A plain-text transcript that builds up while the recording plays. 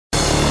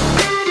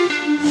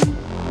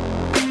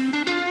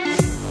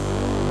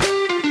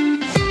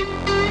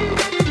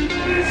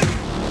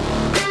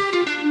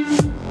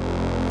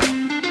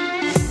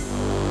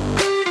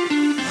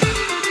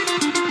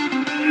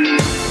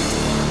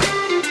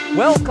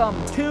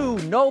Welcome to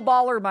No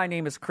Baller. My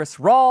name is Chris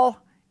Rawl.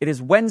 It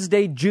is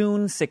Wednesday,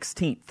 June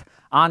 16th.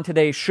 On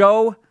today's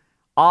show,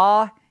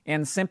 awe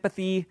and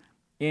sympathy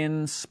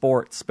in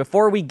sports.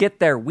 Before we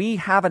get there, we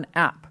have an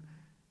app.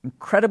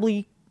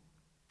 Incredibly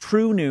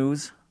true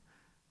news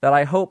that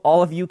I hope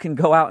all of you can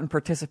go out and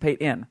participate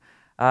in.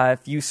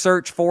 If you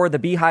search for the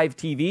Beehive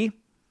TV,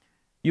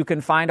 you can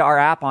find our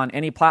app on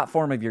any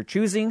platform of your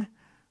choosing.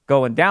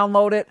 Go and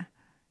download it.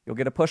 You'll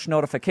get a push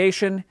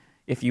notification.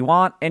 If you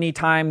want,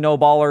 anytime No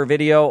Baller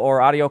video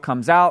or audio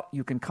comes out,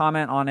 you can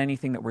comment on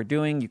anything that we're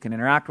doing. You can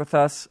interact with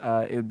us.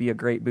 It would be a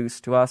great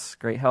boost to us,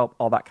 great help,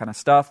 all that kind of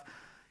stuff.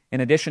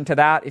 In addition to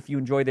that, if you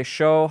enjoy this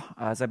show,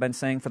 as I've been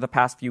saying for the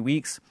past few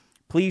weeks,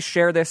 please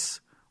share this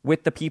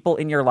with the people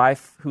in your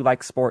life who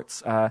like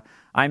sports.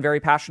 I'm very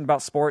passionate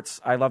about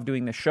sports. I love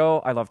doing this show.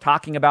 I love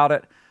talking about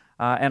it.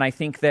 And I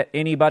think that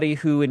anybody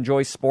who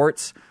enjoys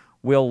sports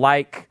will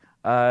like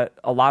a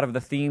lot of the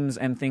themes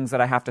and things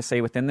that I have to say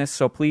within this.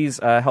 So please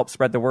help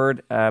spread the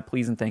word.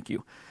 Please and thank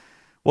you.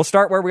 We'll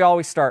start where we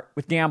always start,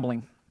 with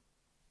gambling.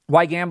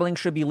 Why gambling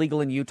should be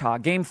legal in Utah.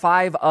 Game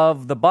 5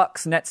 of the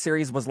Bucks-Nets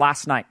series was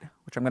last night,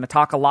 which I'm going to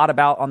talk a lot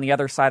about on the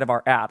other side of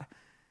our ad.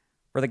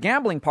 For the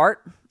gambling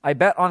part, I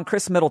bet on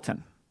Chris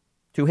Middleton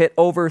to hit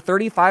over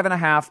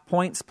 35.5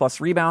 points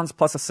plus rebounds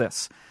plus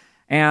assists.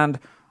 And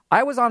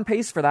I was on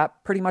pace for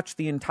that pretty much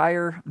the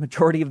entire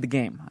majority of the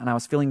game, and I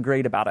was feeling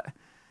great about it.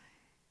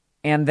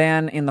 And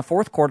then in the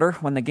fourth quarter,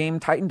 when the game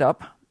tightened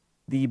up,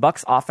 the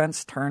Bucks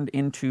offense turned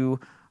into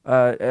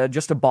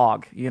just a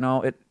bog. You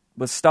know, it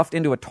was stuffed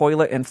into a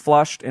toilet and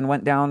flushed and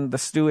went down the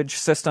sewage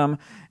system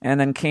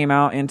and then came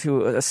out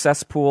into a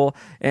cesspool.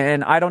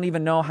 And I don't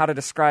even know how to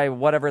describe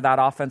whatever that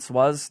offense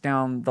was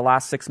down the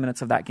last 6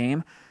 minutes of that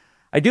game.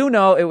 I do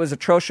know it was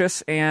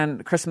atrocious,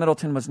 and Chris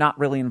Middleton was not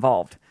really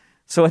involved.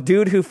 So a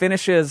dude who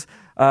finishes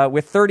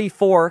with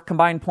 34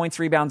 combined points,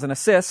 rebounds, and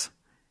assists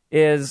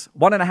is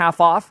 1.5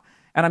 off.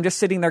 And I'm just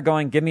sitting there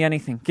going, give me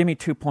anything. Give me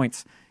 2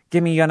 points.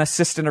 Give me an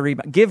assist and a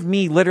rebound. Give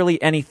me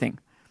literally anything.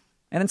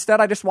 And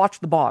instead, I just watched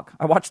the bog.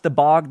 I watched the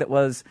bog that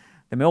was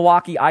the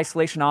Milwaukee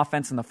isolation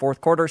offense in the fourth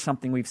quarter,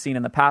 something we've seen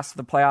in the past of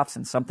the playoffs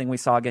and something we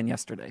saw again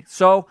yesterday.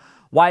 So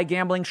why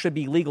gambling should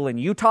be legal in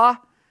Utah?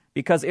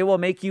 Because it will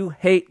make you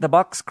hate the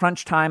Bucks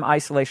crunch time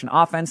isolation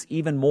offense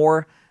even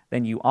more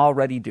than you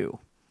already do.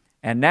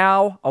 And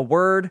now, a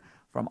word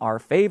from our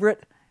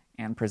favorite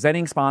and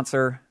presenting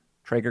sponsor,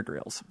 Traeger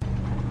Grills.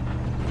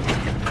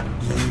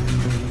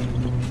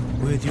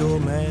 With your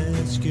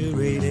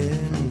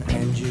masquerading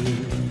and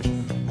you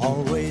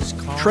always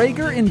call.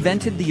 Traeger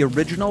invented the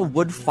original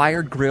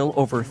wood-fired grill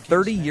over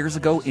 30 years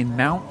ago in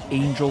Mount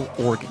Angel,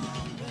 Oregon.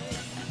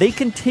 They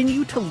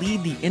continue to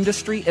lead the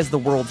industry as the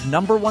world's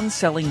 #1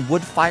 selling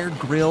wood-fired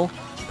grill,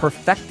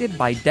 perfected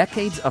by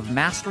decades of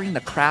mastering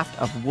the craft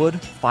of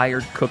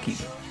wood-fired cooking.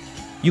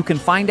 You can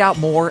find out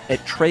more at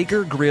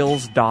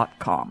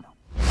TraegerGrills.com.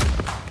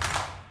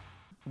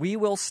 We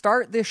will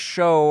start this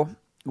show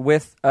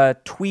with a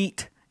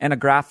tweet and a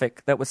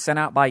graphic that was sent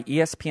out by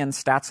ESPN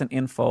Stats and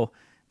Info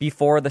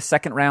before the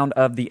second round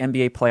of the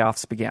NBA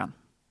playoffs began.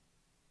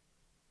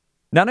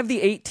 None of the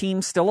 8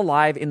 teams still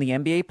alive in the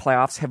NBA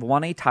playoffs have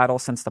won a title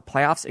since the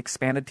playoffs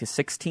expanded to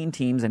 16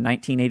 teams in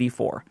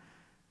 1984.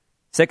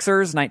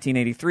 Sixers,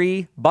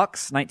 1983,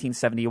 Bucks,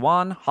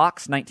 1971,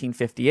 Hawks,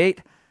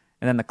 1958,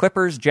 and then the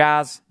Clippers,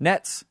 Jazz,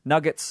 Nets,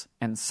 Nuggets,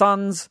 and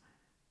Suns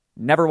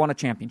never won a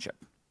championship.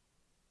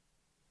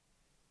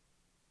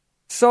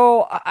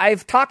 So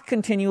I've talked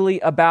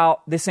continually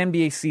about this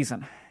NBA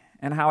season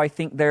and how I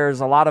think there's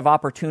a lot of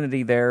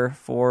opportunity there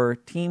for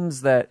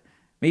teams that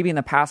maybe in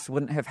the past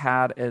wouldn't have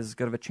had as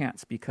good of a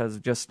chance because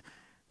of just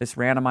this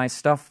randomized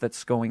stuff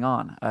that's going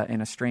on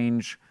in a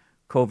strange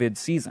COVID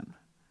season.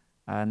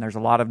 And there's a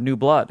lot of new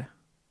blood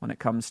when it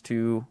comes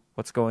to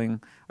what's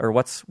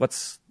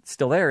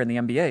still there in the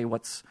NBA,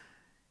 what's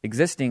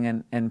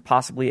existing and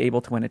possibly able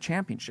to win a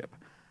championship.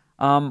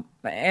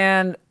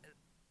 And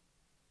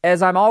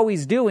as I'm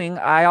always doing,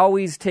 I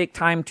always take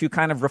time to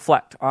kind of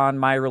reflect on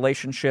my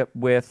relationship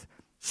with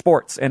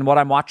sports and what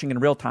I'm watching in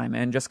real time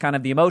and just kind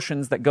of the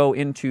emotions that go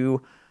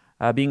into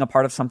being a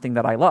part of something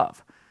that I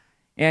love.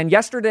 And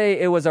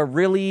yesterday, it was a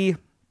really,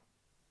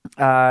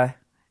 I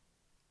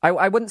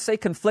wouldn't say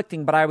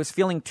conflicting, but I was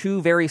feeling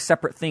two very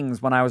separate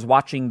things when I was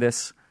watching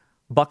this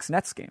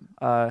Bucks-Nets game.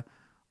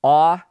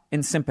 Awe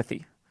and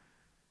sympathy.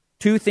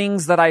 Two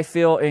things that I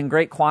feel in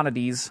great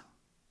quantities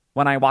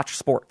when I watch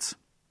sports.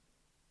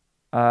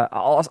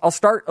 I'll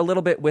start a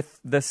little bit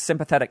with the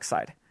sympathetic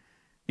side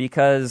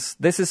because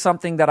this is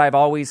something that I've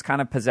always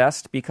kind of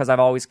possessed because I've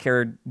always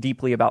cared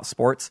deeply about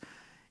sports,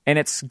 and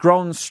it's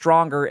grown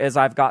stronger as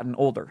I've gotten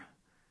older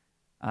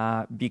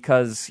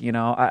because, you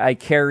know, I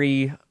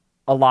carry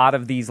a lot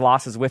of these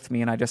losses with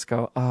me, and I just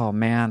go, oh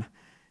man,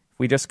 if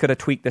we just could have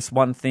tweaked this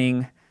one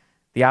thing,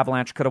 the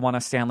Avalanche could have won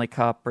a Stanley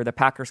Cup, or the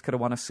Packers could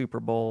have won a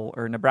Super Bowl,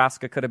 or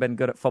Nebraska could have been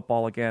good at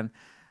football again.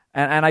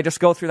 And I just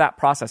go through that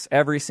process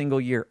every single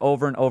year,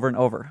 over and over and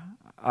over.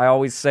 I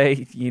always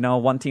say, you know,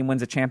 one team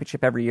wins a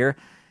championship every year,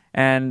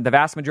 and the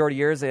vast majority of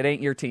years, it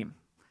ain't your team.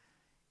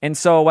 And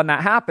so when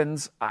that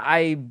happens,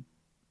 I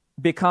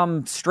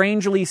become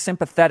strangely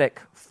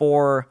sympathetic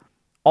for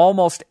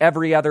almost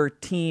every other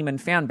team and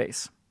fan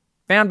base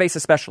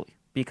especially,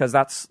 because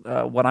that's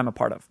what I'm a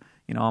part of.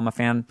 I'm a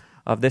fan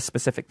of this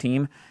specific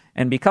team,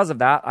 and because of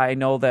that, I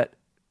know that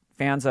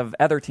fans of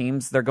other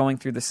teams, they're going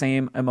through the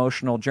same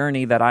emotional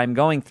journey that I'm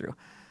going through.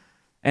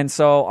 And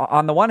so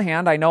on the one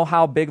hand, I know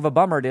how big of a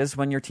bummer it is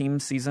when your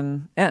team's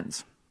season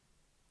ends.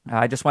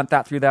 I went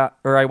through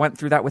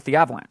that with the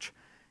Avalanche.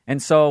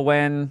 And so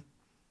when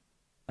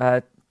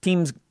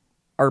teams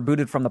are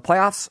booted from the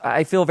playoffs,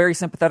 I feel very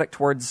sympathetic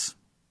towards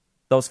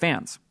those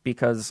fans,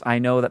 because I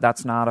know that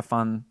that's not a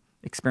fun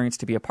experience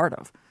to be a part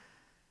of.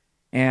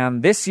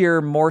 And this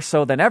year, more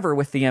so than ever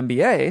with the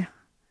NBA,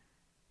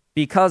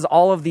 because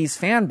all of these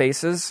fan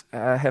bases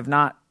have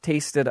not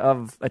tasted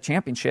of a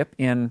championship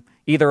in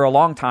either a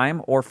long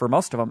time or, for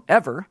most of them,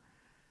 ever,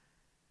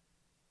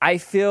 I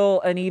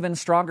feel an even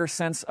stronger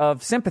sense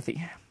of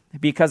sympathy,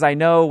 because I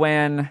know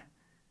when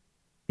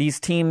these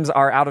teams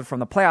are outed from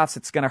the playoffs,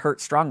 it's going to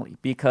hurt strongly,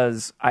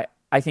 because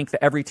I think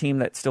that every team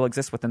that still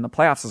exists within the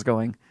playoffs is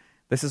going,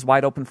 this is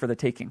wide open for the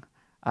taking,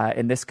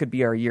 and this could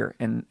be our year.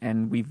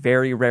 And we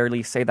very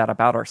rarely say that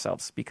about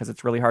ourselves, because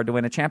it's really hard to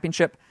win a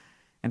championship.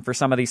 And for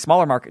some of these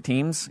smaller market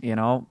teams,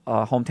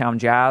 Hometown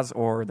Jazz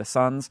or the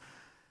Suns,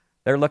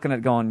 they're looking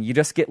at going, you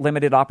just get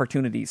limited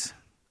opportunities.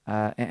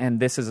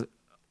 And this is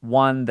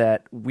one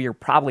that we're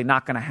probably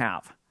not going to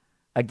have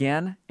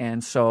again.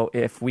 And so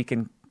if we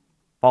can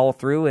follow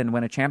through and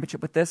win a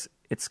championship with this,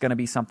 it's going to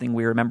be something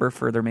we remember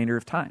for the remainder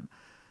of time.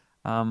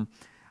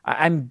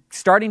 I'm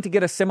starting to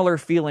get a similar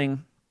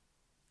feeling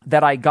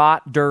that I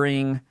got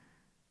during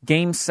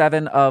Game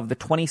 7 of the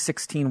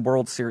 2016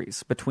 World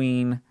Series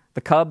between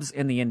the Cubs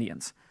and the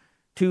Indians,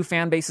 two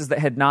fan bases that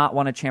had not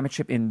won a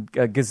championship in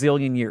a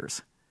gazillion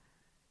years.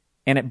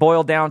 And it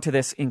boiled down to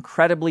this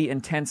incredibly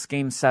intense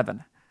Game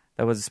 7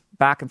 that was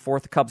back and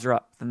forth. The Cubs are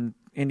up, and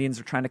Indians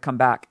are trying to come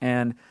back.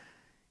 And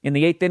in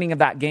the 8th inning of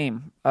that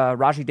game,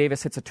 Rajai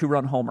Davis hits a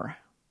 2-run homer.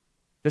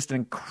 Just an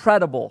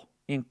incredible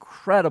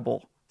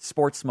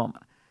sports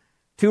moment.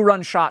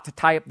 2-run shot to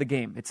tie up the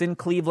game. It's in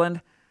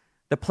Cleveland.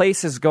 The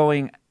place is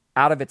going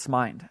out of its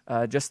mind.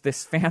 Just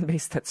this fan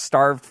base that's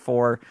starved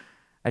for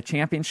a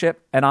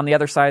championship. And on the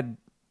other side,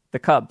 the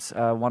Cubs,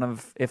 one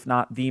of, if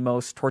not the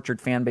most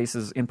tortured fan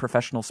bases in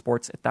professional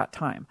sports at that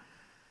time.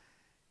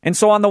 And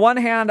so on the one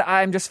hand,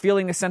 I'm just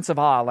feeling a sense of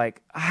awe.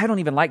 Like, I don't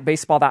even like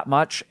baseball that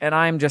much, and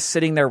I'm just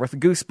sitting there with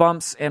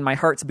goosebumps, and my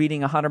heart's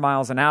beating 100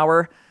 miles an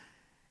hour.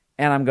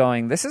 And I'm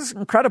going, this is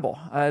incredible.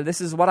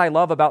 This is what I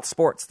love about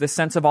sports, this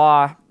sense of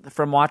awe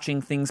from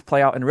watching things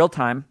play out in real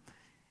time.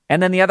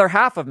 And then the other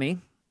half of me,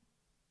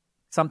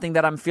 something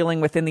that I'm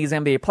feeling within these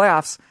NBA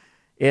playoffs,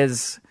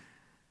 is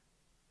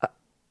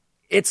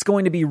it's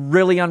going to be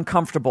really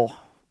uncomfortable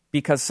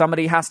because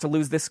somebody has to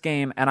lose this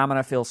game, and I'm going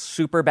to feel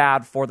super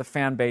bad for the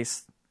fan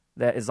base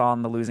that is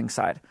on the losing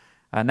side.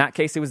 In that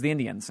case, it was the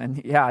Indians,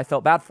 and yeah, I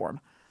felt bad for them.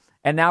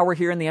 And now we're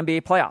here in the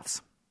NBA playoffs,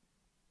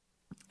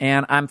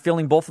 and I'm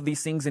feeling both of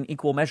these things in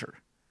equal measure.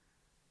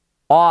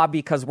 Awe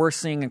because we're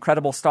seeing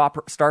incredible star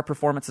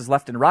performances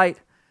left and right,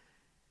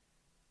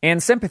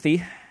 and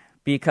sympathy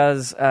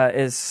because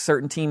as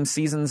certain team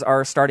seasons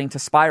are starting to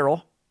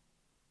spiral,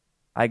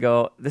 I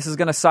go, this is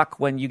going to suck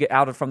when you get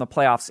outed from the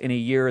playoffs in a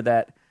year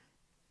that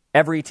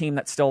every team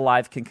that's still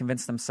alive can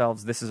convince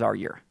themselves this is our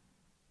year.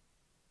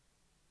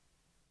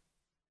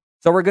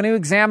 So we're going to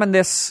examine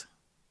this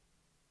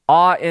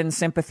awe and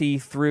sympathy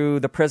through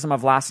the prism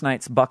of last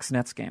night's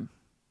Bucks-Nets game,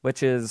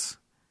 which is,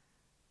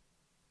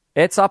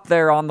 it's up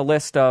there on the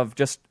list of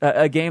just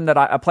a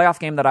playoff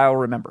game that I will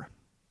remember.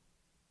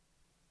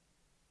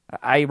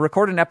 I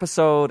recorded an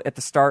episode at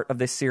the start of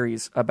this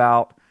series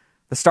about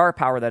the star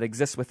power that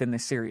exists within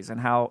this series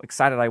and how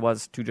excited I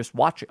was to just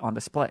watch it on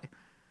display.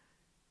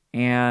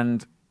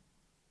 And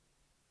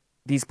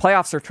these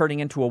playoffs are turning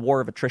into a war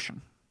of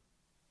attrition.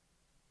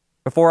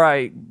 Before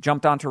I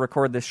jumped on to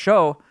record this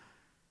show,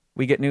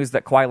 we get news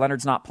that Kawhi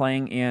Leonard's not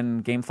playing in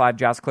Game 5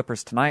 Jazz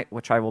Clippers tonight,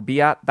 which I will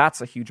be at.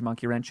 That's a huge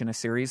monkey wrench in a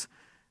series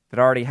that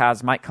already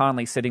has Mike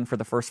Conley sitting for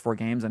the first 4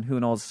 games, and who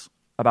knows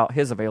about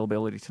his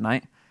availability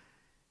tonight.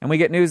 And we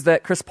get news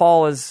that Chris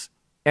Paul is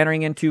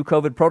entering into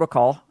COVID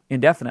protocol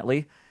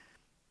indefinitely,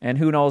 and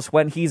who knows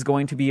when he's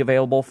going to be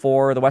available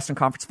for the Western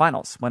Conference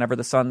Finals, whenever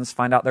the Suns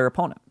find out their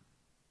opponent.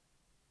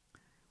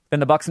 In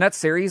the Bucks-Nets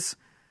series,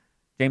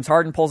 James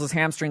Harden pulls his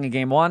hamstring in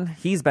Game 1.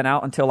 He's been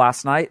out until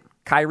last night.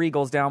 Kyrie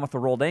goes down with a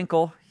rolled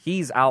ankle.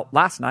 He's out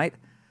last night.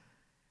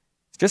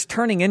 It's just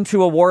turning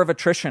into a war of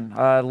attrition.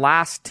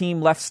 Last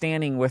team left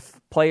standing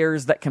with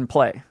players that can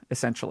play,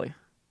 essentially.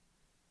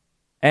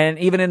 And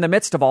even in the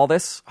midst of all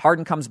this,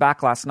 Harden comes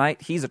back last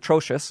night. He's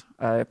atrocious.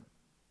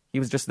 He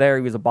was just there.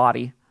 He was a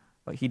body.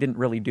 But he didn't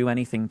really do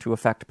anything to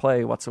affect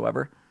play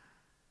whatsoever.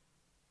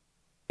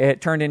 It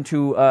turned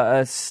into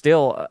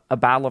still a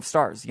battle of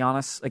stars.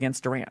 Giannis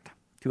against Durant.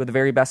 Two of the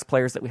very best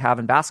players that we have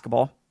in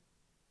basketball.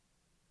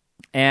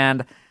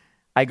 And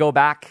I go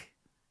back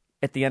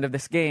at the end of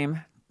this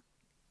game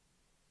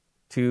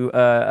to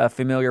a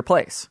familiar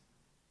place.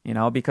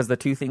 because the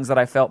two things that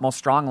I felt most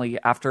strongly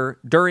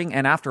during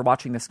and after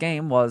watching this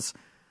game was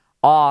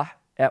awe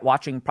at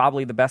watching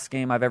probably the best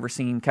game I've ever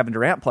seen Kevin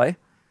Durant play,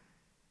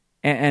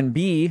 and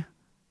B,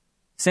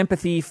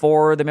 sympathy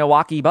for the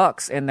Milwaukee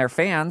Bucks and their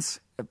fans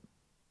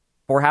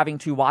for having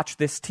to watch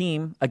this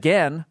team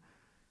again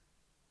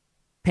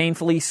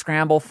painfully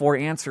scramble for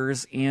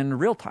answers in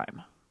real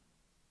time.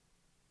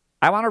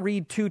 I want to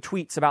read two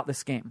tweets about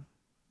this game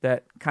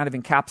that kind of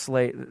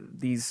encapsulate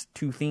these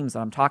two themes that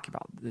I'm talking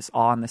about, this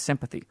awe and this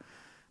sympathy.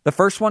 The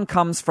first one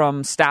comes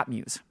from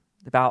StatMuse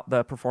about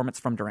the performance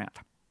from Durant.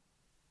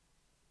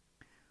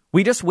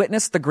 We just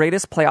witnessed the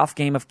greatest playoff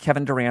game of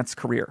Kevin Durant's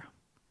career.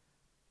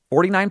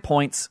 49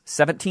 points,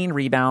 17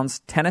 rebounds,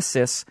 10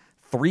 assists,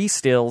 3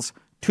 steals,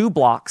 2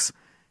 blocks,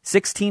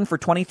 16 for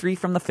 23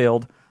 from the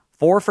field,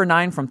 4 for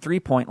 9 from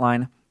three-point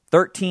line,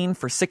 13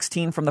 for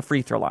 16 from the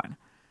free throw line.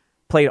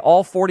 Played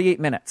all 48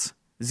 minutes.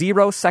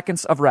 0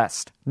 seconds of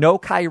rest. No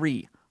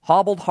Kyrie.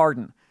 Hobbled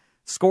Harden.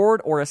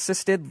 Scored or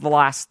assisted the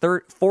last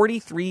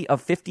 43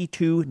 of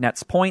 52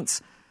 Nets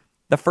points.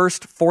 The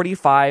first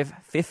 45,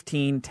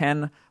 15,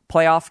 10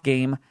 playoff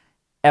game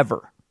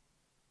ever.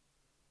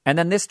 And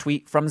then this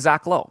tweet from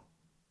Zach Lowe.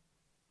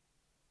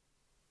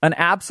 An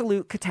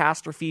absolute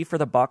catastrophe for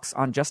the Bucks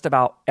on just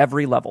about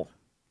every level.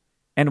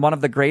 And one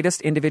of the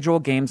greatest individual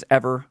games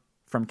ever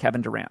from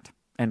Kevin Durant.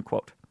 End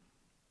quote.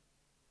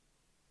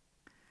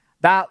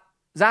 That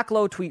Zach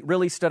Lowe tweet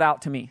really stood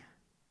out to me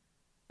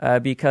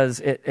because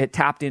it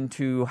tapped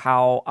into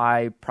how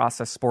I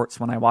process sports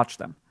when I watch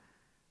them.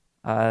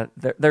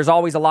 There's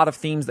always a lot of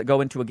themes that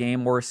go into a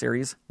game or a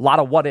series, a lot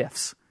of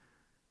what-ifs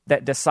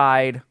that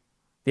decide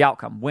the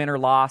outcome, win or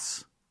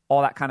loss,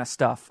 all that kind of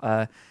stuff.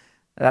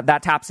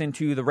 That taps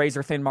into the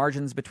razor-thin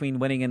margins between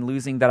winning and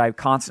losing that I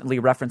constantly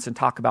reference and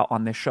talk about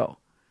on this show.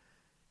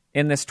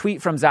 In this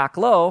tweet from Zach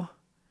Lowe,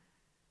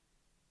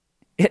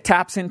 it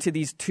taps into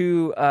these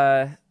two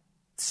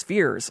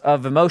spheres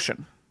of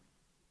emotion.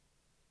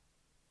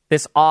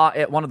 This awe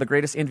at one of the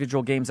greatest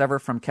individual games ever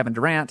from Kevin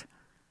Durant,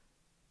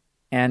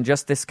 and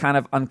just this kind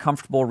of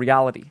uncomfortable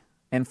reality.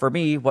 And for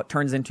me, what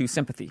turns into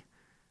sympathy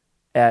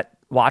at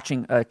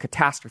watching a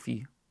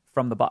catastrophe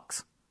from the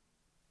Bucks.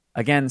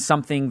 Again,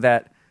 something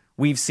that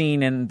we've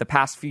seen in the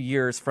past few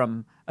years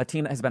from a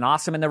team that has been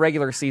awesome in the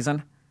regular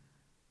season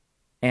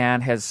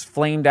and has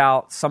flamed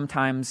out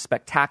sometimes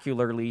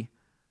spectacularly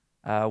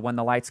when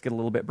the lights get a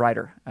little bit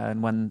brighter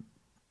and when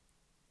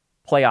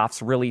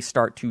playoffs really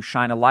start to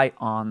shine a light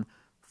on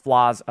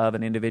flaws of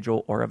an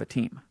individual or of a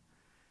team.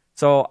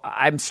 So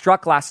I'm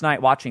struck last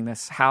night watching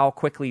this, how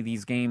quickly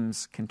these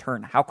games can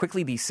turn, how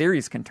quickly these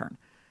series can turn,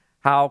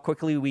 how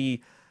quickly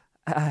we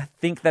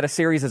think that a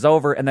series is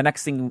over, and the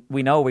next thing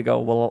we know, we go,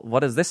 well,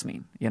 what does this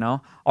mean?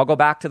 I'll go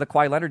back to the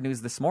Kawhi Leonard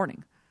news this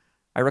morning.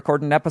 I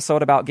recorded an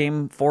episode about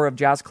Game 4 of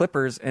Jazz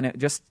Clippers, and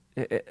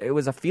it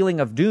was a feeling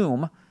of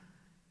doom.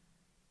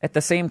 At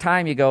the same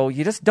time, you go,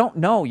 you just don't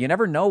know. You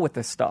never know with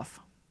this stuff.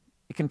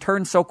 It can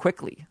turn so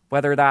quickly,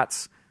 whether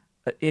that's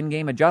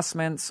in-game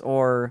adjustments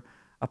or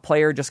a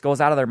player just goes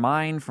out of their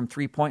mind from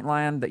three-point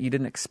line that you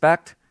didn't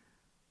expect,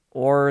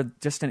 or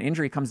just an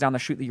injury comes down the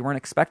chute that you weren't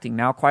expecting.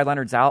 Now Kawhi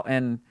Leonard's out,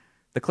 and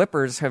the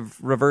Clippers have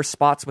reversed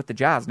spots with the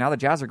Jazz. Now the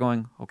Jazz are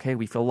going, okay,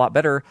 we feel a lot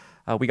better.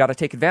 We got to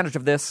take advantage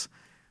of this.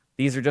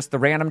 These are just the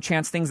random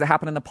chance things that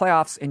happen in the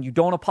playoffs, and you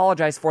don't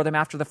apologize for them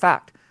after the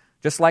fact.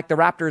 Just like the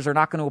Raptors are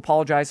not going to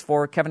apologize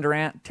for Kevin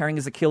Durant tearing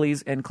his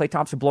Achilles and Klay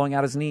Thompson blowing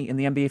out his knee in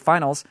the NBA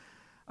Finals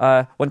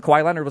when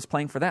Kawhi Leonard was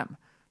playing for them.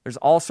 There's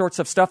all sorts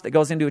of stuff that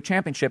goes into a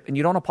championship, and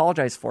you don't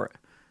apologize for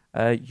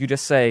it. You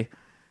just say,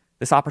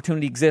 this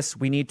opportunity exists.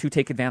 We need to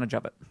take advantage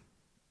of it.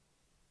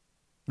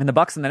 In the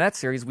Bucks and the Nets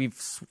series, we've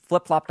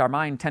flip-flopped our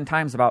mind 10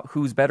 times about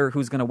who's better,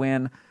 who's going to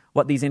win,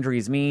 what these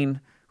injuries mean,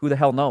 who the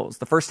hell knows.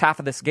 The first half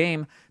of this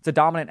game, it's a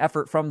dominant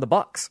effort from the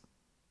Bucks,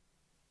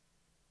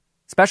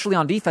 especially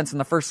on defense in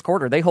the first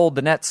quarter. They hold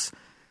the Nets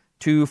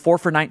to 4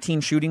 for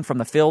 19 shooting from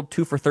the field,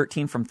 2 for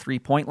 13 from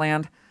three-point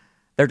land.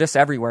 They're just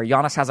everywhere.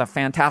 Giannis has a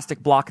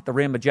fantastic block at the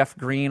rim of Jeff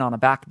Green on a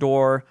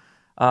backdoor.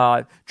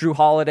 Drew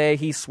Holiday,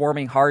 he's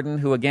swarming Harden,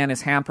 who again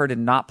is hampered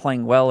and not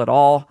playing well at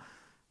all.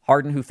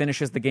 Harden, who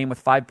finishes the game with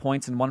 5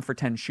 points and 1 for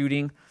 10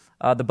 shooting.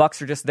 The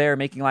Bucks are just there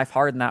making life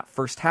hard in that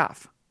first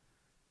half.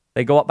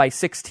 They go up by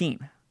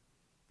 16.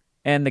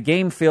 And the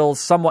game feels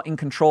somewhat in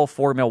control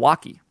for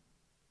Milwaukee.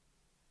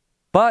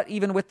 But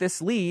even with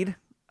this lead,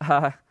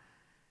 and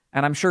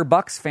I'm sure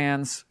Bucks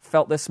fans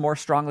felt this more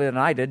strongly than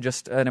I did,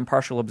 just an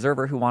impartial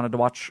observer who wanted to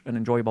watch an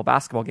enjoyable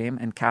basketball game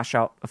and cash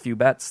out a few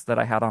bets that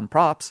I had on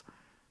props.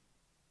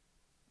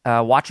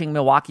 Watching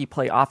Milwaukee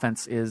play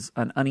offense is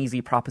an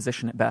uneasy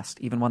proposition at best,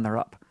 even when they're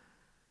up.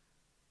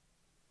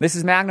 This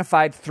is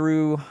magnified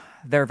through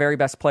their very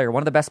best player,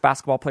 one of the best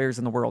basketball players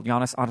in the world,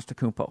 Giannis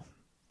Antetokounmpo,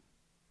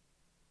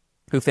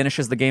 who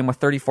finishes the game with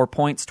 34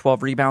 points,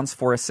 12 rebounds,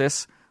 4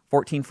 assists,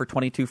 14 for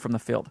 22 from the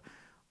field.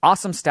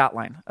 Awesome stat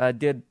line.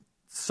 Did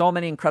so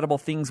many incredible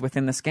things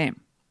within this game.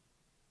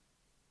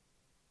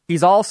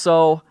 He's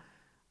also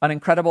an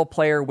incredible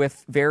player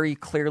with very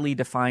clearly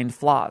defined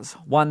flaws,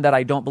 one that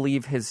I don't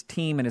believe his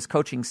team and his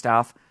coaching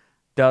staff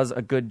does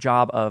a good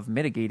job of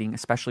mitigating,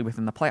 especially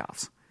within the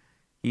playoffs.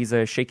 He's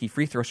a shaky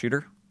free throw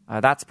shooter.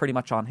 That's pretty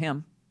much on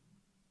him.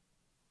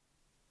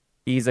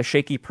 He's a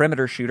shaky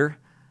perimeter shooter.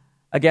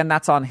 Again,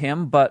 that's on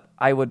him, but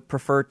I would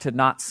prefer to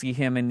not see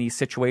him in these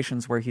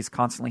situations where he's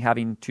constantly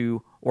having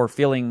to or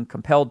feeling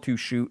compelled to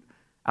shoot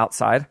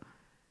outside.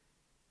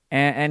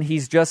 And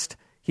he's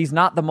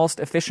not the most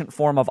efficient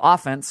form of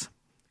offense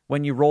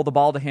when you roll the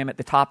ball to him at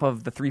the top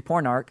of the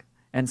three-point arc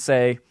and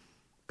say,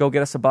 go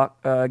get us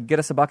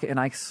a bucket in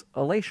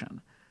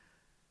isolation.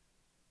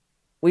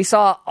 We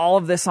saw all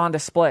of this on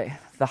display,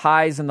 the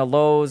highs and the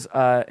lows,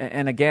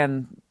 and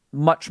again,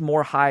 much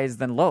more highs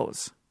than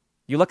lows.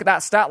 You look at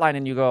that stat line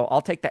and you go,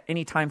 I'll take that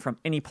any time from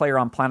any player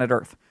on planet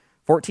Earth.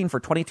 14 for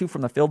 22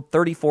 from the field,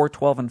 34,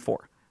 12, and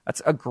 4.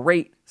 That's a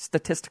great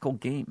statistical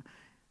game.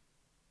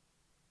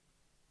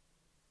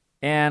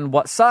 And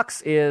what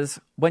sucks is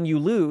when you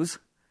lose,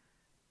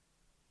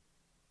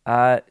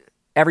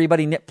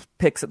 everybody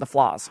nitpicks at the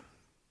flaws.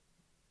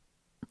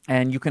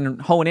 And you can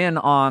hone in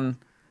on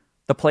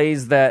the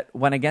plays that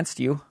went against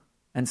you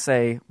and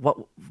say,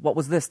 what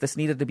was this? This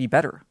needed to be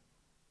better.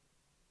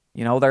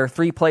 You know, there are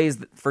 3 plays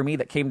for me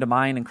that came to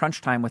mind in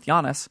crunch time with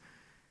Giannis.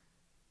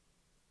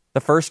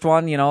 The first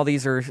one, you know,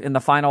 these are in the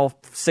final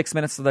 6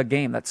 minutes of the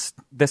game. That's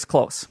this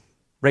close.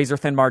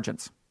 Razor-thin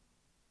margins.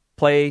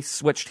 Play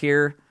switched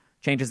here,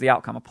 changes the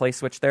outcome. A play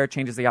switched there,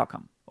 changes the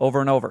outcome.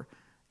 Over and over.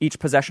 Each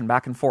possession,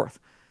 back and forth.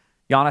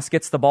 Giannis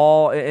gets the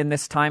ball in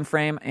this time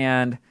frame,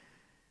 and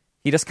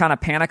he just kind of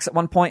panics at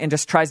one point and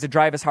just tries to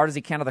drive as hard as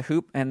he can to the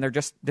hoop, and they're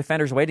just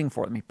defenders waiting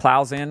for him. He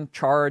plows in,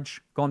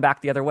 charge, going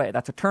back the other way.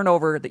 That's a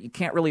turnover that you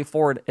can't really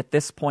afford at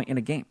this point in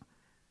a game.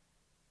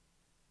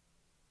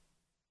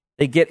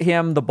 They get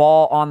him the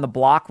ball on the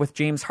block with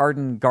James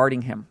Harden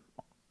guarding him.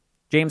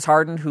 James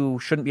Harden, who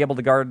shouldn't be able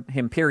to guard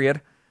him,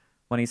 period,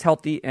 when he's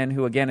healthy, and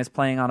who, again, is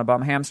playing on a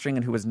bum hamstring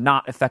and who is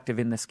not effective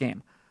in this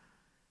game.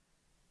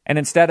 And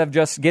instead of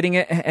just getting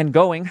it and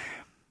going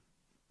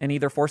and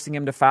either forcing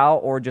him to foul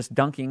or just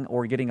dunking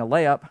or getting a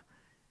layup,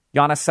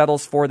 Giannis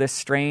settles for this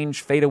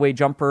strange fadeaway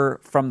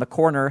jumper from the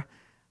corner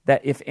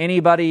that if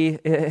anybody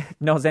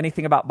knows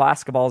anything about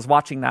basketball is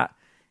watching that.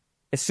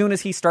 As soon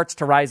as he starts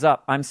to rise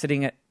up, I'm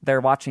sitting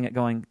there watching it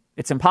going,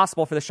 it's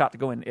impossible for the shot to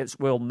go in. It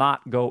will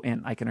not go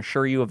in. I can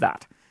assure you of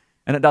that.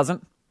 And it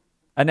doesn't.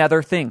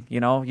 Another thing, you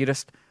know,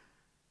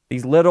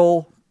 these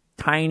little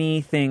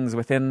tiny things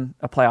within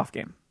a playoff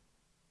game.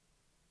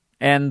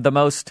 And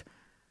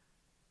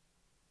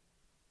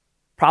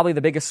probably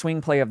the biggest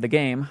swing play of the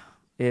game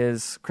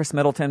is Chris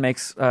Middleton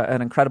makes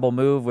an incredible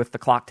move with the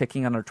clock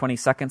ticking under 20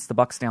 seconds. The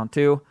Bucks down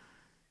 2.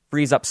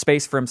 Frees up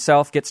space for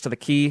himself, gets to the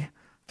key,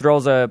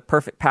 throws a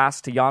perfect pass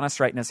to Giannis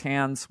right in his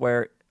hands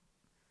where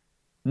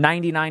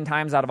 99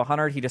 times out of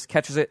 100, he just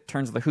catches it,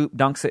 turns to the hoop,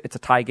 dunks it. It's a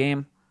tie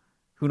game.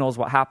 Who knows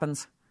what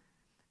happens?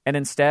 And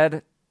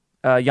instead,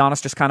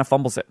 Giannis just kind of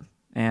fumbles it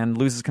and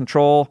loses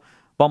control,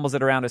 bumbles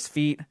it around his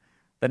feet.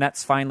 The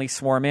Nets finally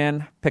swarm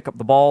in, pick up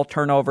the ball,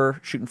 turnover,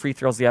 shooting free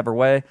throws the other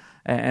way,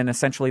 and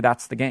essentially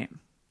that's the game.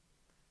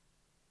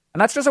 And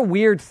that's just a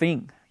weird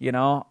thing, you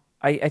know.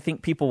 I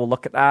think people will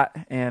look at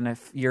that, and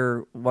if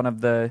you're one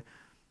of the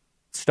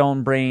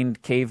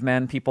stone-brained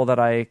cavemen, people that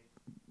I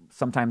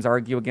sometimes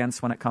argue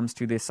against when it comes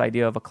to this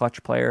idea of a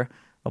clutch player,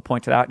 they'll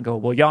point to that and go,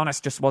 well,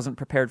 Giannis just wasn't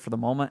prepared for the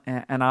moment,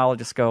 and I'll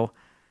just go,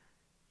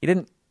 he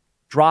didn't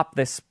drop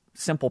this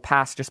simple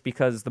pass just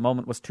because the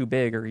moment was too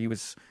big or he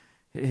was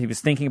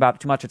thinking about it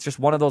too much. It's just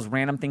one of those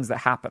random things that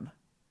happen.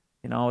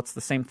 You know, it's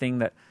the same thing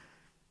that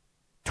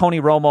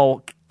Tony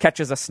Romo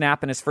catches a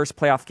snap in his first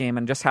playoff game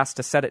and just has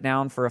to set it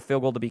down for a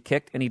field goal to be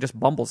kicked, and he just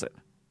bumbles it.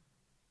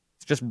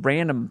 It's just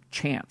random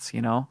chance,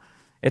 you know.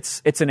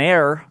 It's an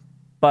error,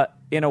 but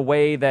in a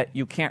way that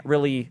you can't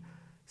really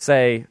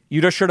say,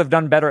 you just should have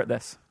done better at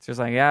this. It's just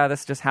like, yeah,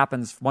 this just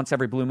happens once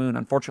every blue moon.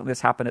 Unfortunately,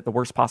 this happened at the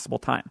worst possible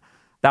time.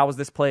 That was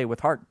this play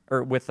with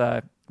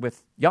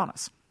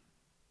Giannis.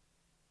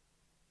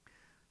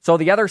 So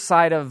the other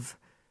side of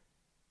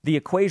the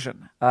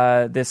equation,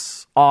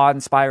 this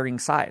awe-inspiring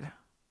side,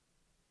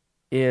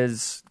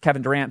 is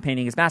Kevin Durant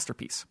painting his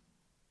masterpiece.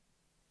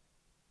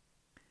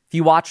 If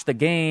you watch the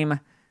game,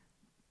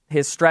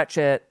 his stretch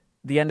at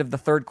the end of the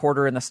third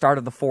quarter and the start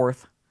of the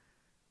fourth,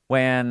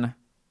 when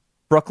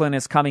Brooklyn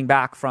is coming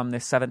back from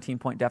this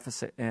 17-point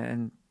deficit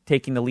and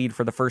taking the lead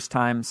for the first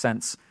time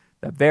since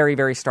the very,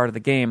 very start of the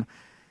game,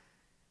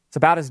 it's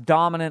about as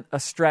dominant a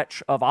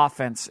stretch of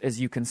offense as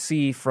you can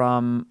see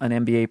from an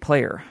NBA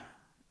player.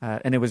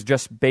 And it was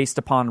just based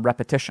upon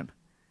repetition.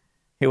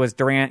 It was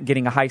Durant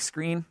getting a high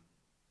screen,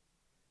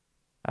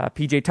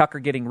 PJ Tucker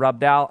getting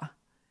rubbed out,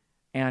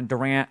 and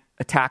Durant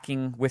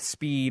attacking with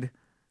speed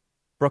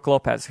Brook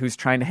Lopez, who's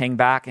trying to hang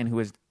back and who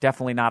is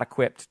definitely not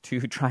equipped to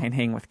try and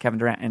hang with Kevin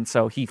Durant. And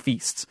so he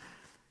feasts.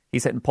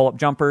 He's hitting pull-up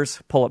jumpers.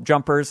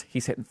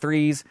 He's hitting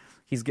threes.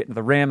 He's getting to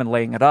the rim and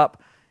laying it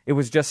up. It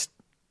was just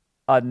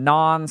a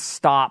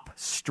non-stop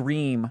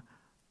stream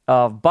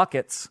of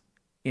buckets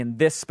in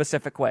this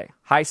specific way.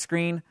 High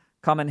screen,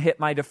 come and hit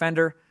my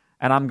defender,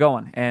 and I'm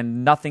going.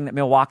 And nothing that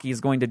Milwaukee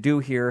is going to do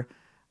here,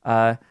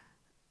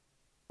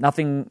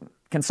 nothing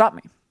can stop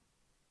me.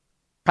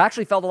 I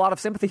actually felt a lot of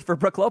sympathy for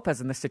Brook Lopez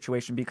in this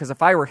situation, because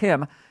if I were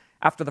him,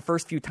 after the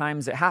first few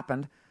times it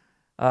happened,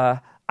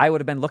 I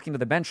would have been looking to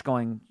the bench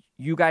going,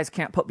 you guys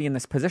can't put me in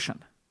this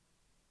position.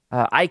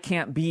 I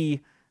can't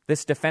be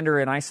this defender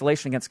in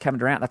isolation against Kevin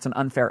Durant. That's an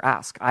unfair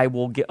ask. I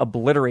will get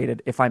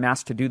obliterated if I'm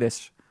asked to do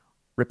this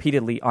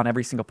repeatedly on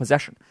every single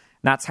possession.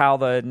 And that's how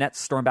the Nets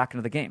storm back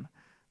into the game.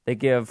 They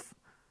give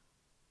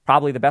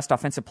probably the best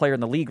offensive player in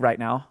the league right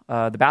now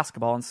the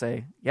basketball and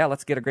say, yeah,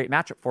 let's get a great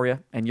matchup for you,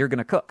 and you're going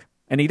to cook.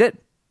 And he did.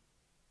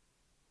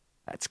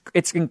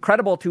 It's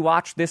incredible to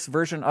watch this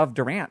version of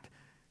Durant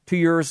 2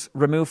 years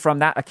removed from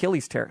that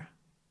Achilles tear,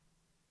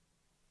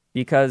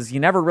 because you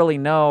never really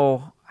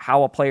know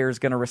how a player is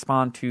going to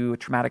respond to a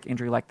traumatic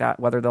injury like that,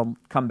 whether they'll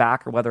come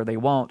back or whether they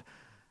won't.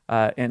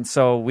 And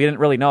so we didn't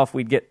really know if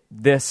we'd get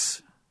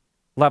this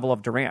level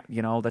of Durant,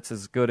 that's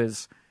as good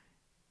as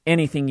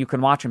anything you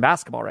can watch in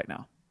basketball right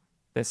now.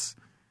 This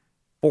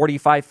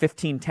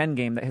 45-15-10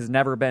 game that has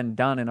never been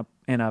done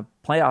in a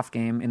playoff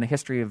game in the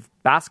history of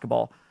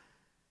basketball,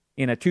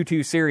 in a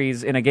 2-2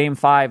 series, in a Game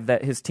 5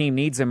 that his team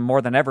needs him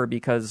more than ever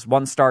because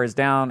one star is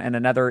down and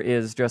another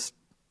is just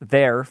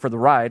there for the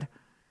ride,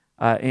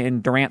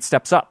 and Durant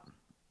steps up.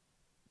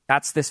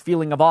 That's this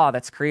feeling of awe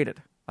that's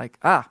created. Like,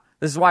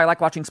 this is why I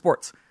like watching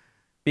sports,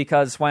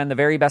 because when the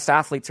very best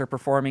athletes are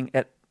performing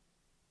at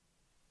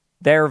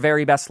their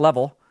very best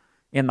level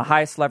in the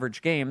highest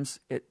leverage games,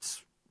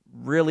 it's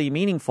really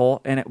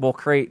meaningful, and it will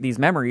create these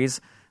memories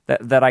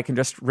that I can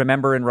just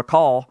remember and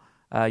recall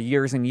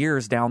years and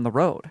years down the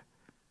road.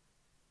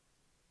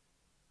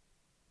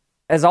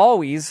 As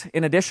always,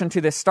 in addition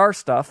to this star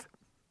stuff,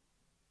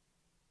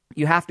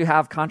 you have to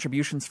have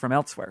contributions from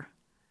elsewhere.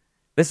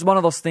 This is one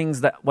of those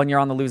things that when you're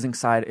on the losing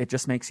side, it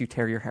just makes you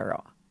tear your hair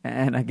out.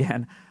 And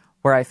again,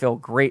 where I feel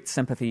great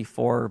sympathy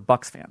for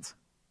Bucks fans,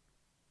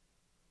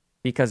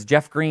 because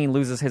Jeff Green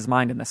loses his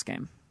mind in this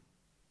game.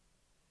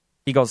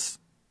 He goes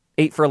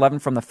 8 for 11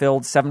 from the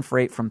field, 7 for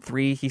 8 from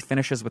 3. He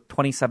finishes with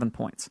 27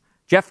 points.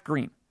 Jeff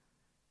Green.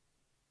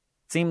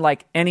 Seemed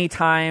like any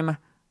time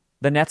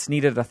the Nets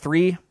needed a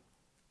 3,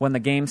 when the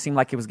game seemed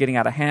like it was getting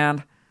out of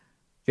hand,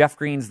 Jeff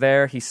Green's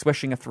there. He's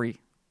swishing a 3.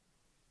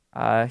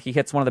 He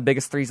hits one of the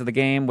biggest threes of the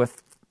game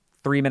with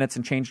 3 minutes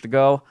and change to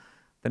go.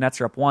 The Nets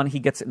are up 1. He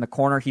gets it in the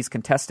corner. He's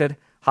contested.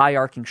 High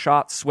arcing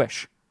shot,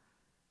 swish.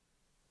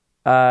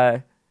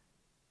 If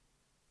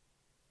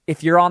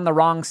you're on the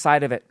wrong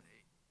side of it,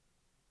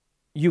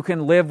 you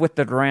can live with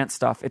the Durant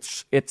stuff.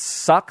 It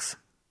sucks,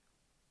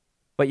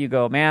 but you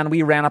go, man,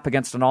 we ran up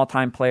against an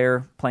all-time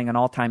player playing an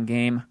all-time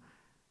game,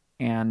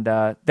 and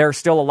there are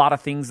still a lot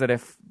of things that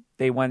if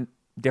they went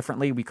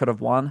differently, we could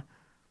have won.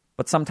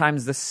 But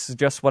sometimes this is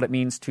just what it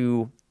means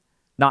to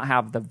not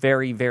have the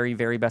very, very,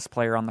 very best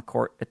player on the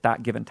court at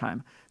that given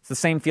time. It's the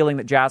same feeling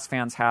that Jazz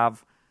fans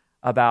have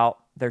about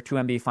their 2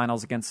 NBA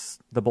finals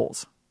against the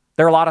Bulls.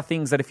 There are a lot of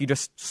things that if you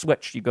just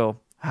switch, you go,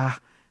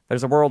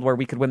 there's a world where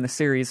we could win the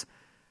series.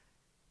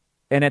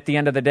 And at the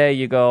end of the day,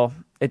 you go,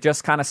 it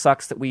just kind of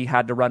sucks that we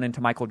had to run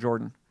into Michael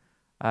Jordan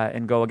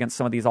and go against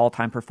some of these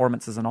all-time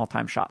performances and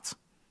all-time shots.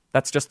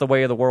 That's just the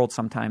way of the world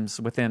sometimes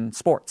within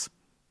sports.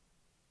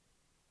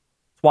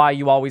 It's why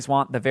you always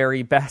want the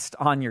very best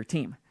on your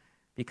team,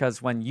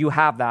 because when you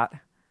have that,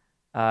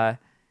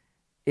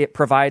 it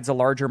provides a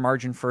larger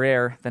margin for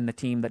error than the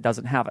team that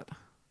doesn't have it.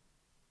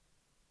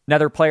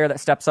 Another player that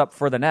steps up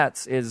for the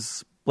Nets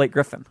is Blake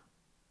Griffin,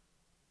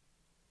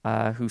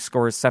 who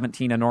scores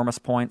 17 enormous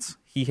points.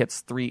 He hits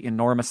 3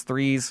 enormous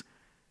threes,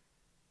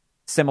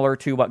 similar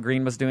to what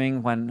Green was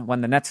doing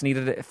when the Nets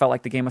needed it. It felt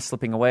like the game was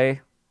slipping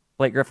away.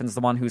 Blake Griffin's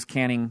the one who's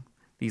canning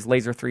these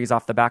laser threes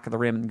off the back of the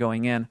rim and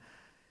going in.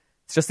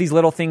 It's just these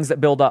little things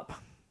that build up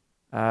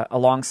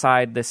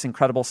alongside this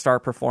incredible star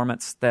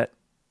performance that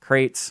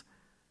creates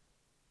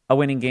a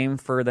winning game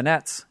for the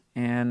Nets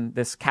and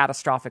this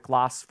catastrophic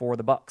loss for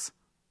the Bucks,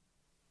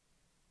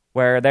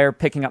 where they're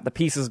picking up the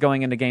pieces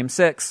going into Game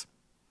 6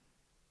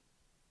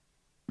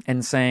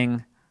 and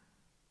saying,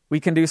 we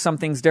can do some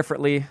things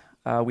differently.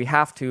 We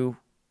have to.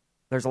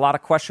 There's a lot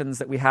of questions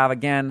that we have,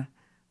 again,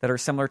 that are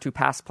similar to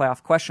past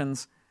playoff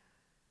questions.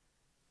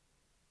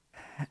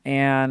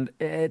 And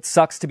it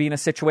sucks to be in a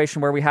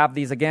situation where we have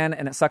these again,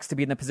 and it sucks to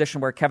be in a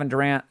position where Kevin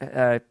Durant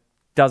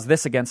does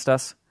this against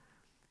us.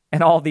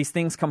 And all of these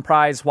things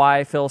comprise why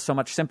I feel so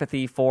much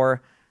sympathy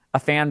for a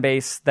fan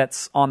base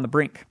that's on the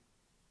brink,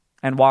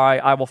 and why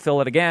I will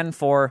feel it again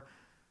for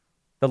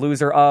the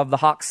loser of the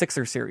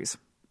Hawks-Sixers series,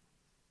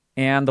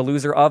 and the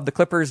loser of the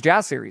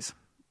Clippers-Jazz series,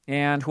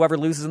 and whoever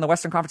loses in the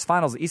Western Conference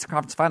Finals, the Eastern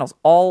Conference Finals,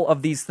 all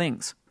of these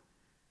things.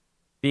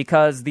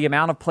 Because the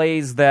amount of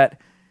plays that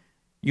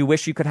you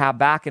wish you could have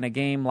back in a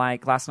game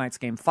like last night's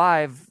Game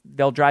 5,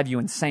 they'll drive you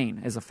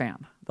insane as a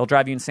fan. They'll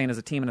drive you insane as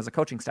a team and as a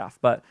coaching staff.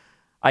 But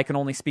I can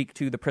only speak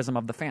to the prism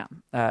of the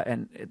fan.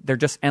 And they're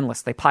just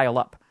endless. They pile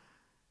up.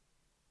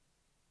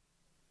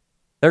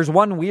 There's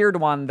one weird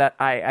one that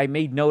I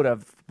made note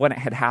of when it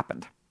had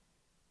happened,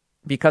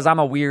 because I'm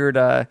a weird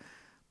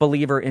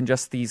believer in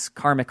just these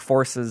karmic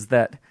forces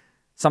that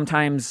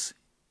sometimes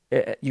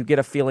you get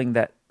a feeling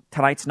that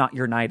tonight's not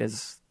your night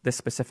as this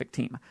specific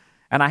team.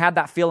 And I had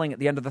that feeling at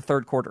the end of the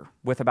third quarter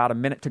with about a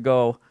minute to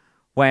go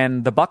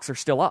when the Bucks are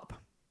still up.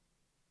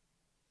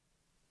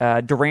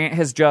 Durant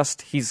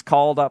he's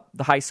called up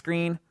the high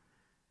screen.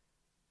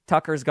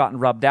 Tucker's gotten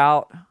rubbed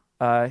out.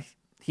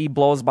 He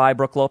blows by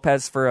Brook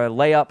Lopez for a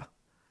layup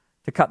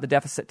to cut the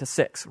deficit to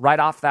 6. Right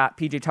off that,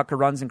 PJ Tucker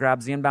runs and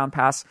grabs the inbound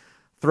pass,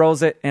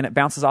 throws it, and it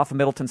bounces off of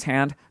Middleton's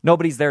hand.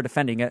 Nobody's there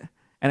defending it,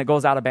 and it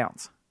goes out of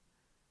bounds.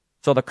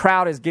 So the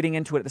crowd is getting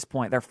into it at this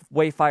point. They're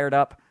way fired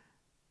up.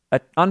 An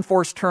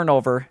unforced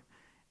turnover,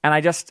 and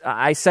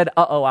I said,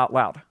 uh-oh, out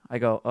loud. I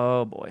go,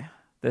 oh boy,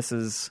 this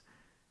is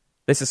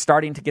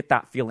starting to get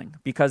that feeling,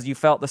 because you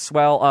felt the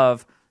swell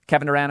of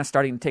Kevin Durant is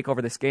starting to take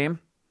over this game,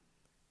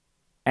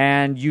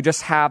 and you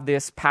just have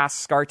this past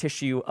scar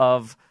tissue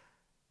of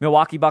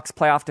Milwaukee Bucks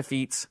playoff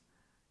defeats,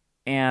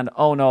 and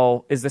oh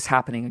no, is this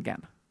happening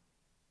again?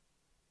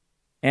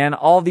 And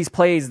all of these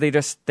plays,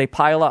 they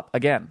pile up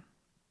again.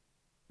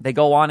 They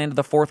go on into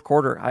the fourth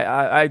quarter.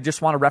 I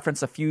just want to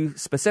reference a few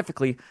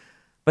specifically,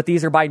 but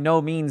these are by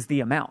no means the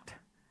amount,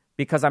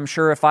 because I'm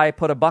sure if I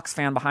put a Bucks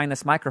fan behind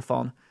this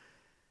microphone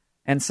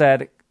and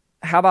said,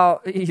 how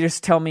about you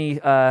just tell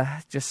me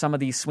just some of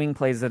these swing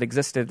plays that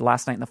existed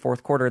last night in the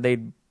fourth quarter,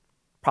 they'd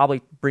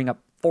probably bring up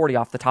 40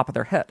 off the top of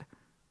their head.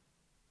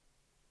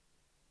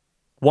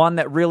 One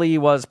that really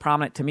was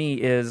prominent to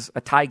me is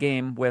a tie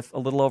game with a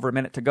little over a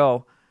minute to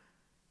go.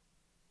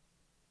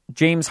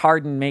 James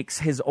Harden makes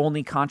his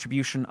only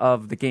contribution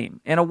of the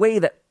game in a way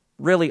that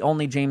really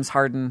only James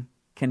Harden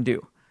can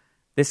do.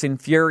 This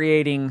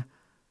infuriating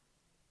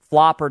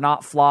flop or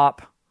not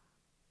flop,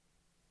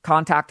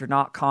 contact or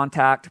not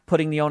contact,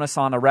 putting the onus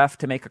on a ref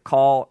to make a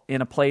call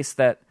in a place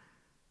that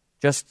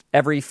just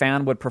every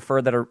fan would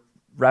prefer that a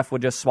ref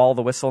would just swallow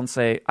the whistle and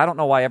say, I don't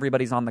know why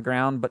everybody's on the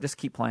ground, but just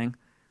keep playing.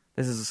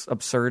 This is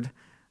absurd.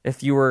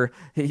 If you're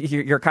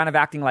kind of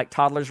acting like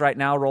toddlers right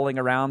now, rolling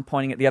around,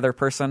 pointing at the other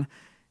person.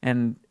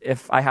 And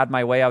if I had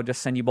my way, I would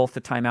just send you both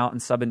to timeout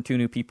and sub in 2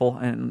 new people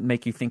and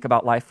make you think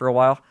about life for a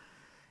while.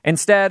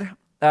 Instead,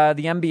 the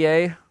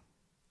NBA,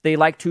 they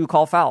like to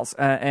call fouls.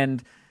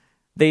 And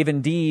they've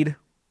indeed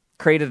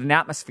created an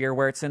atmosphere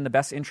where it's in the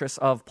best interest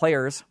of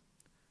players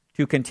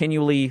to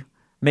continually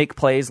make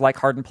plays like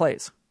Harden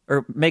plays.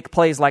 Or make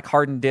plays like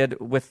Harden did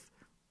with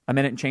a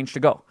minute and change to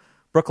go.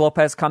 Brook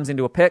Lopez comes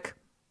into a pick.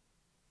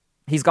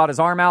 He's got his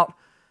arm out.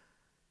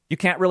 You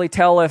can't really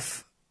tell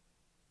if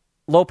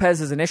Lopez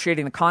is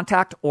initiating the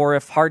contact or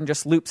if Harden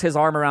just loops his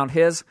arm around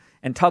his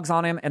and tugs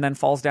on him and then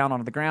falls down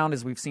onto the ground,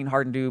 as we've seen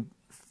Harden do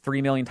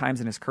 3 million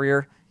times in his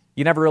career.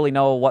 You never really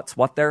know what's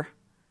what there.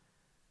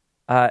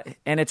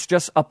 And it's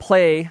just a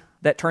play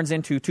that turns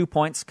into 2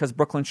 points because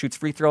Brooklyn shoots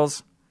free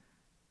throws.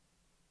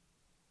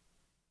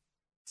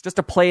 It's just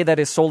a play that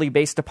is solely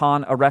based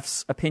upon a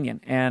ref's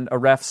opinion and a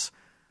ref's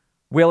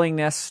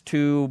willingness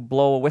to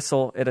blow a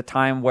whistle at a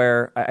time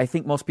where I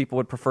think most people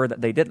would prefer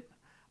that they didn't.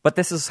 But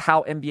this is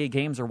how NBA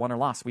games are won or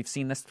lost. We've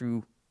seen this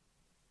through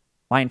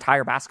my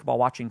entire basketball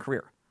watching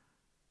career.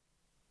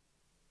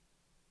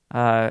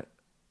 I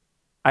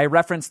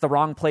referenced the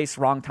wrong place,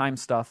 wrong time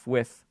stuff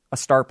with a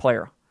star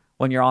player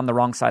when you're on the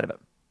wrong side of it.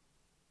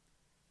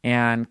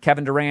 And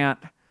Kevin Durant,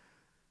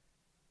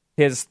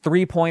 his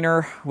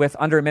three-pointer with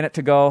under a minute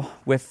to go,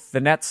 with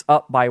the Nets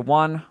up by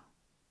 1,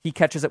 he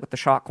catches it with the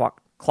shot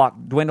clock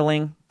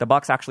dwindling. The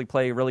Bucks actually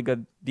play really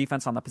good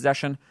defense on the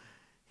possession.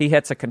 He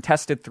hits a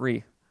contested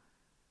 3.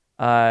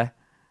 That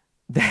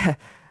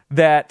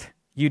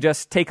you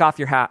just take off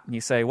your hat and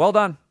you say, well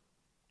done.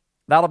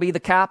 That'll be the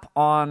cap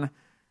on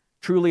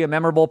truly a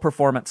memorable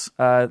performance.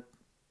 The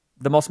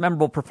most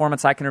memorable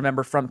performance I can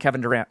remember from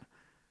Kevin Durant.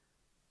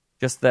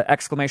 Just the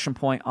exclamation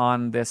point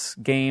on this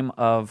game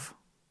of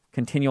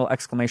continual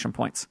exclamation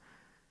points.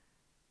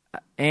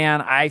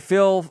 And I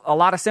feel a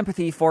lot of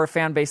sympathy for a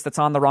fan base that's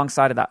on the wrong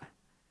side of that.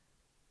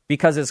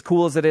 Because as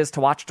cool as it is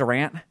to watch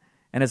Durant,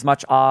 and as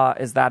much awe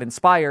as that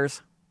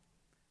inspires,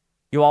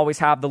 you always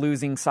have the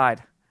losing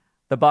side.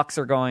 The Bucks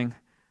are going,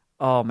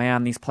 oh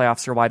man, these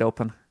playoffs are wide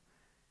open.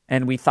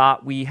 And we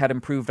thought we had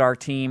improved our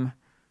team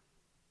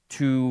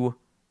to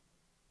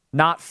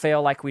not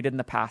fail like we did in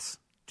the past,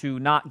 to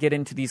not get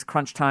into these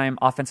crunch time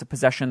offensive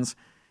possessions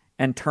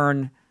and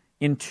turn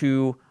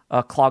into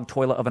a clogged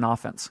toilet of an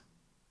offense.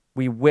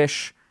 We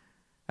wish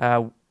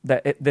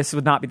this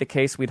would not be the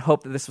case. We'd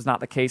hope that this was not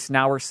the case.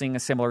 Now we're seeing a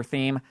similar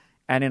theme.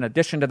 And in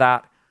addition to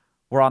that,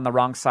 we're on the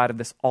wrong side of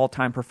this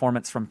all-time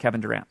performance from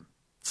Kevin Durant.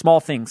 Small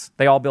things,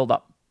 they all build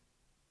up.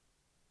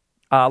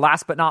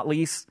 Last but not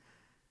least,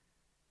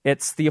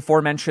 it's the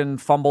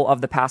aforementioned fumble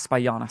of the pass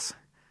by Giannis,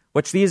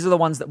 which these are the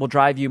ones that will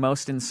drive you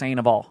most insane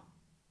of all,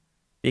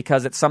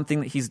 because it's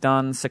something that he's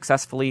done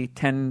successfully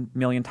 10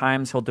 million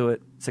times. He'll do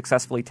it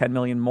successfully 10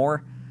 million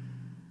more.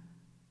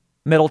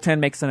 Middleton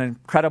makes an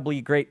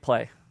incredibly great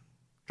play,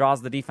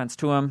 draws the defense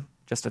to him,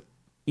 just an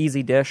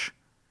easy dish.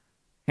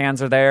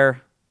 Hands are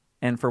there,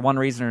 and for one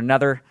reason or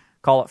another,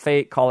 call it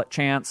fate, call it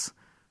chance,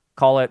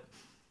 call it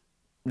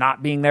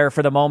not being there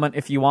for the moment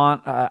if you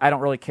want. I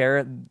don't really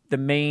care. The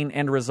main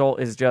end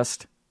result is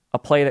just a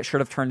play that should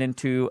have turned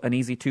into an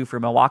easy 2 for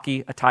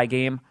Milwaukee, a tie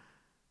game.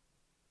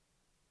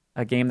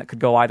 a game that could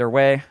go either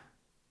way.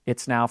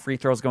 It's now free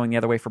throws going the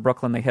other way for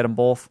Brooklyn. They hit them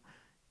both.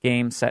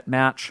 Game, set,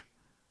 match.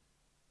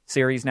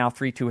 Series now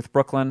 3-2 with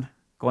Brooklyn,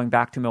 going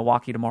back to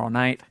Milwaukee tomorrow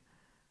night.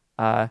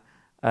 A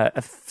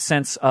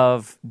sense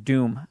of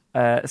doom,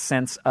 a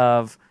sense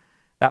of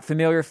that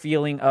familiar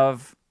feeling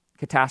of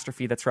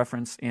catastrophe that's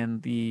referenced in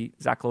the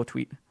Zach Lowe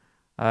tweet,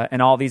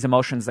 and all these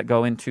emotions that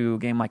go into a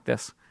game like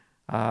this.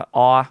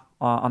 Awe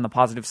on the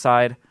positive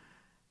side,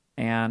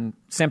 and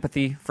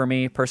sympathy for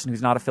me, person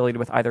who's not affiliated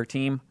with either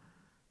team.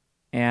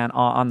 And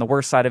on the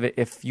worst side of it,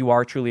 if you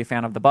are truly a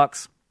fan of the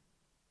Bucks,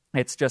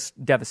 it's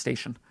just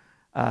devastation.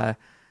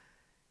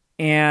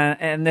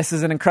 And this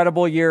is an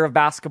incredible year of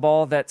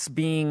basketball that's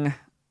being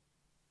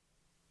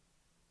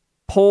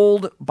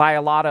pulled by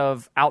a lot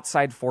of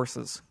outside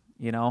forces.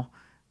 You know,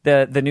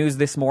 the news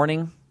this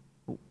morning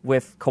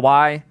with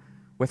Kawhi,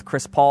 with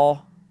Chris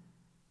Paul,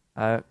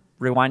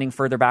 rewinding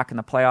further back in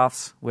the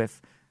playoffs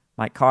with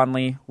Mike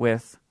Conley,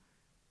 with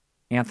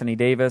Anthony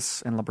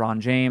Davis and LeBron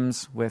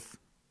James, with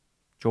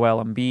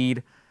Joel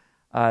Embiid.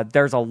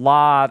 There's a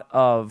lot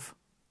of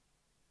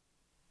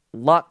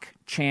luck,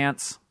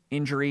 chance,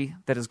 injury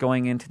that is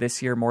going into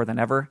this year more than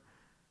ever,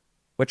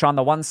 which on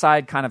the one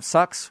side kind of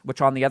sucks,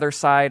 which on the other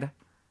side,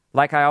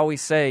 like I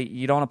always say,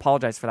 you don't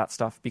apologize for that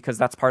stuff because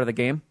that's part of the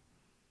game.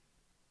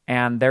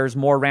 And there's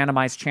more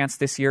randomized chance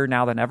this year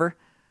now than ever.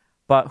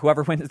 But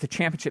whoever wins the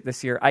championship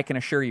this year, I can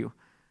assure you,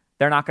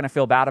 they're not going to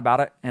feel bad about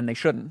it, and they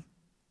shouldn't.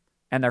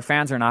 And their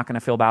fans are not going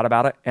to feel bad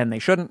about it, and they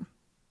shouldn't.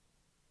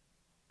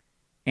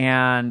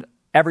 And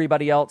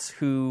everybody else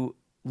who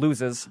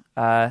loses,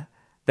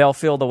 they'll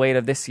feel the weight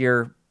of this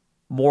year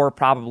more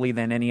probably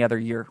than any other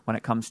year when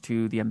it comes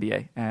to the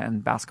NBA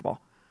and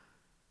basketball.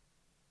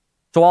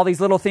 So all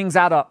these little things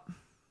add up.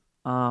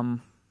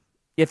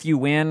 If you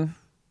win,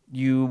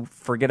 you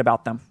forget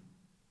about them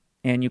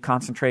and you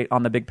concentrate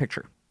on the big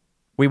picture.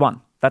 We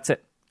won. That's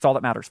it. That's all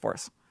that matters for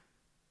us.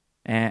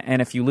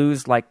 And if you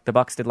lose like the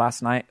Bucks did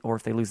last night, or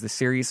if they lose this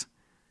series,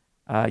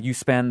 you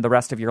spend the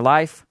rest of your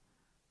life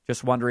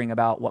just wondering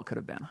about what could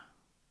have been.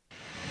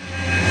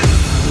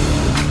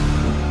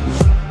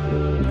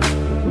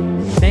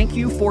 Thank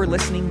you for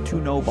listening to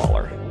No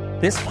Baller.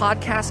 This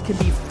podcast can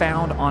be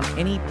found on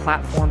any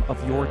platform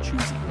of your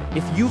choosing.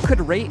 If you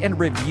could rate and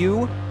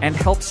review and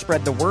help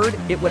spread the word,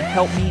 it would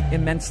help me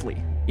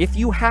immensely. If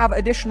you have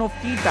additional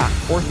feedback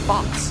or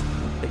thoughts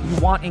that you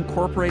want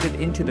incorporated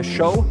into the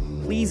show,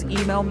 please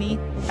email me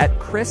at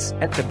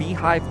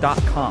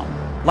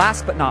chris@thebeehive.com.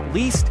 Last but not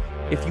least,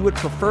 if you would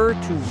prefer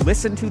to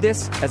listen to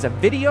this as a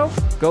video,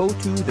 go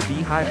to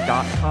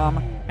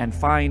thebeehive.com and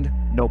find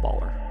No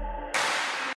Baller.